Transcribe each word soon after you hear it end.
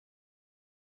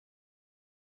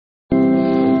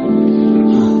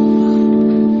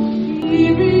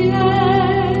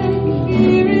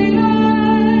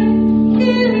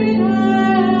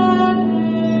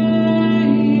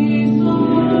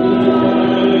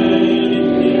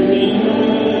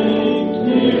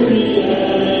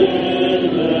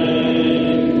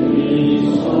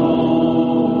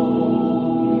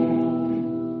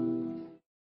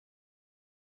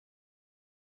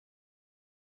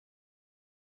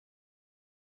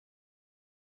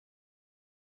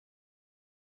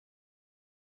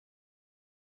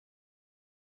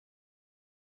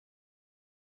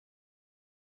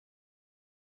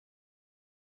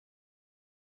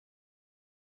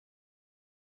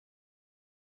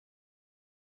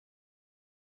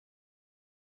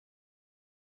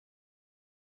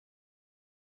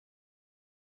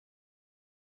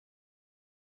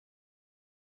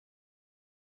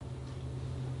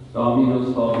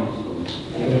Dominus vobiscum.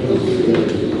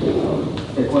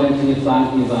 Sequentia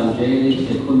Sancti Evangelii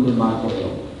secundum Matteo.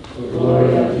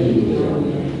 Gloria a Te,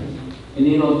 Domine. In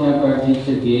illo tempore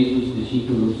dixit Iesus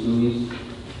discipulos suis,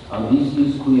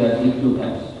 audistis quia dictum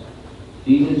est,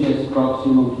 diligens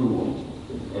proximum tuum,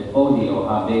 et odio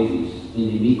habetis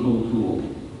inimicum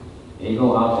tuum.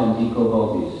 Ego autem dico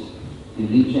vobis,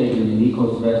 dilice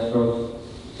inimicos vestros,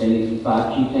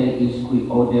 facite isqui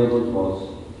oderunt vos,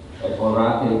 et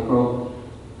orate pro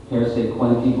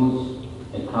persequentibus,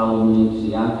 et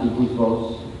calumniantibus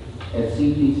vos, et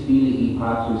sitis filii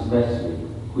patris vestri,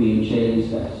 qui in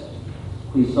celis est,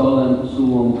 qui solem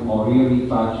suum oriri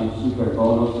facit super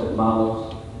bonus et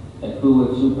malus, et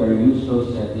fuit super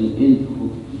justos et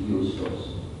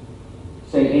injustos.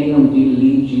 Se enum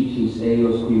diligitis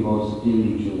eos qui vos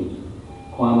diligiunt,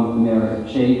 quam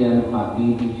mercedem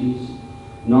habibitis,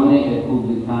 nonne et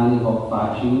publicani hoc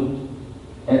faciunt,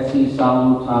 et si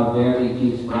saluta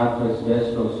veritis fratres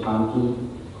vestros tantum,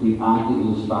 qui ante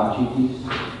ius facitis,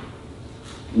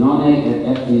 nonne et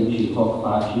ethnici hoc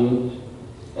faciunt,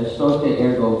 estote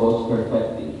ergo vos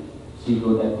perfecti,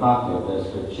 sicut et Pater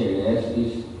vesper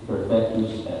celestis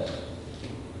perfectus est.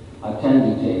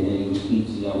 Attendite de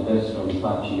justitiam vestrum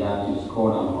faciatis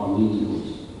coram hominibus,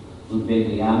 ut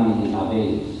beviamini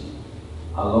habeis,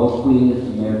 alloquin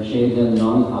mercedem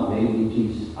non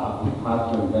habebitis apud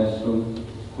Patrem vestrum,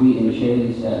 qui in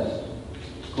celis est,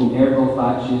 cum ergo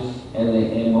facis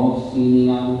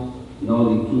eleemosiniam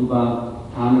noli tuba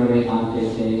camere ante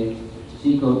te,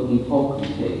 sicut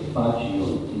hypocrites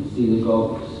faciunt in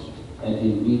synagogues et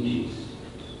in vicis,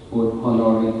 ut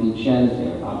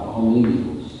honorificenter ab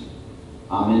hominibus.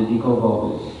 Amen dico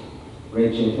vobis,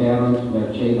 receperunt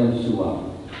mercedem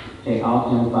suam, te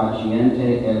autem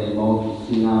faciente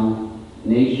eleemosinam,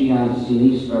 nesciam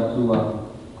sinistra tua,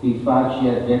 qui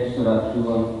faciet dextra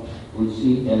tua, ut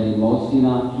sit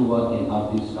elemosina tua in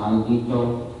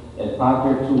abiscandito, et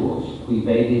Pater tuus, qui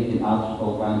vedit in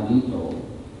abscondito,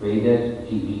 vedet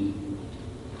tibi.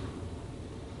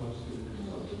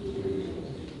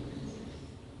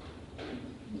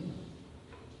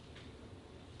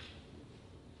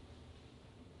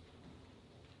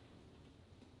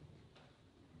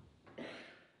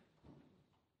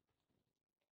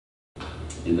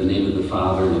 In the name of the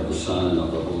Father, and of the Son, and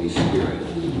of the Holy Spirit.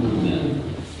 Amen.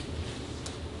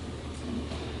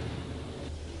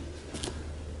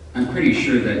 I'm pretty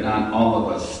sure that not all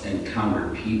of us encounter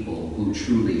people who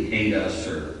truly hate us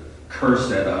or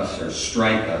curse at us or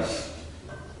strike us.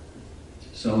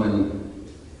 So in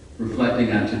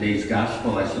reflecting on today's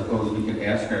gospel, I suppose we could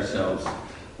ask ourselves,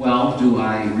 well, do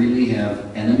I really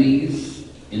have enemies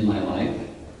in my life?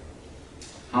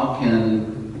 How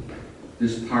can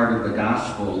this part of the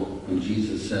gospel, when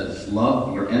Jesus says,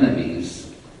 love your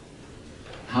enemies,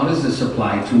 how does this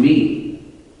apply to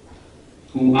me?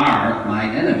 Who are my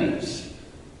enemies?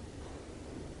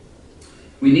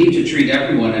 We need to treat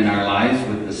everyone in our lives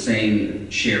with the same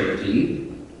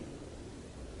charity.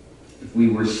 If we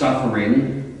were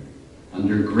suffering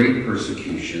under great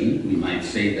persecution, we might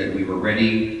say that we were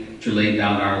ready to lay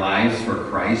down our lives for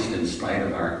Christ in spite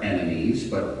of our enemies,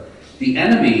 but the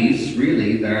enemies,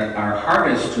 really, that are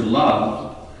hardest to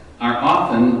love are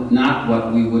often not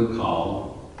what we would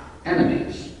call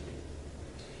enemies.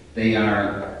 They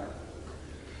are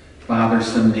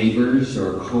bothersome neighbors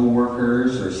or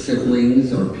co-workers or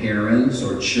siblings or parents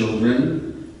or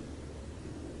children.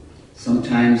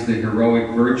 Sometimes the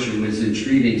heroic virtue is in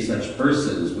treating such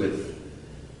persons with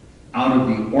out of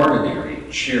the ordinary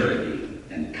charity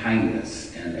and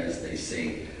kindness, and as they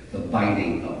say, the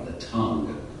biting of the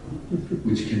tongue,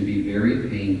 which can be very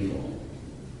painful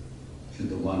to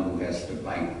the one who has to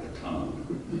bite the tongue.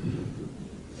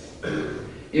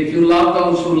 If you love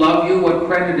those who love you, what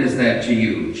credit is that to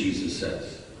you, Jesus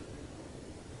says.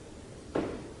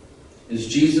 Is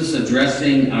Jesus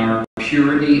addressing our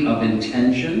purity of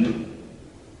intention?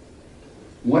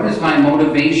 What is my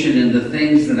motivation in the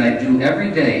things that I do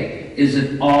every day? Is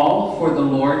it all for the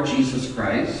Lord Jesus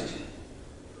Christ?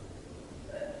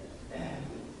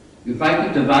 If I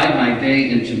could divide my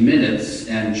day into minutes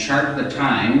and chart the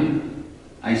time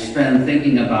I spend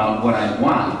thinking about what I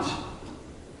want,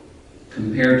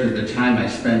 compared to the time I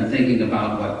spend thinking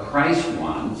about what Christ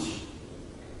wants,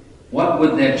 what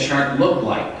would that chart look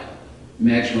like?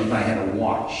 Imagine if I had a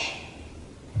watch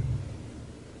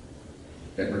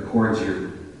that records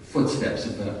your footsteps.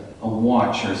 If a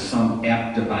watch or some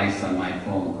app device on my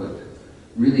phone could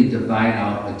really divide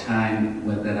out the time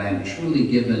that I'm truly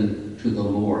given to the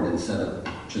Lord instead of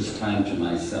just time to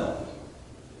myself.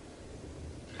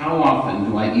 How often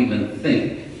do I even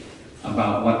think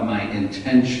about what my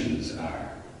intentions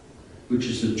are? which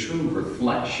is a true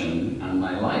reflection on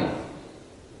my life.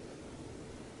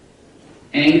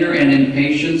 Anger and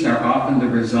impatience are often the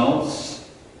results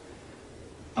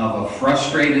of a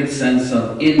frustrated sense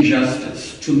of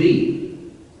injustice to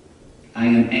me. I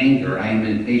am angry, I am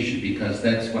impatient because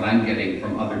that's what I'm getting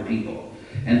from other people.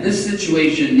 And this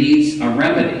situation needs a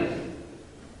remedy.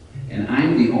 And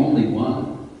I'm the only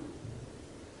one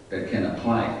that can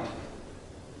apply it.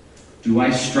 Do I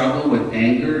struggle with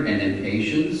anger and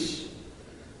impatience?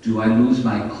 Do I lose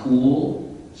my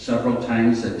cool several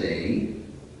times a day?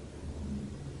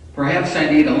 Perhaps I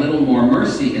need a little more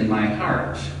mercy in my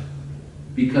heart,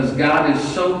 because God is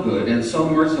so good and so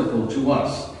merciful to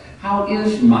us. How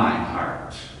is my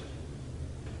heart?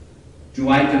 Do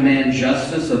I demand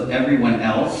justice of everyone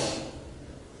else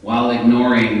while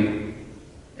ignoring,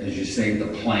 as you say,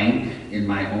 the plank in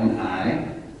my own eye?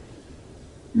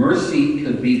 Mercy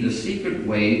could be the secret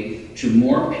way to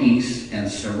more peace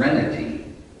and serenity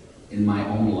in my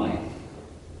own life.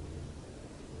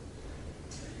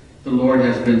 The Lord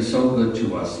has been so good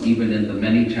to us, even in the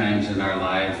many times in our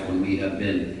lives when we have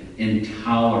been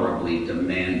intolerably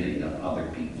demanding of other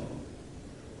people.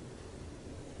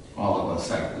 All of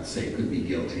us, I would say, could be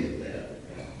guilty of that.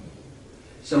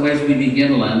 So as we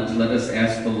begin Lent, let us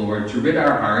ask the Lord to rid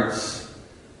our hearts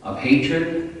of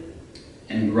hatred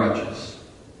and grudges.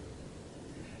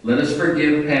 Let us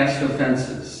forgive past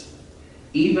offenses,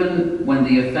 even when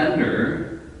the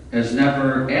offender has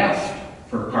never asked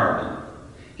for pardon,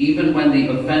 even when the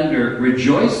offender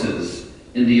rejoices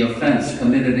in the offense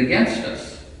committed against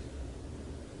us.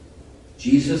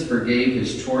 Jesus forgave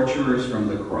his torturers from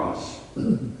the cross.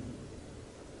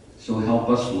 So help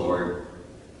us, Lord,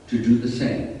 to do the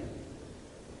same.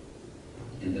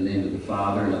 In the name of the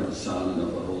Father, and of the Son, and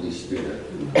of the Holy Spirit.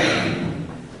 Amen.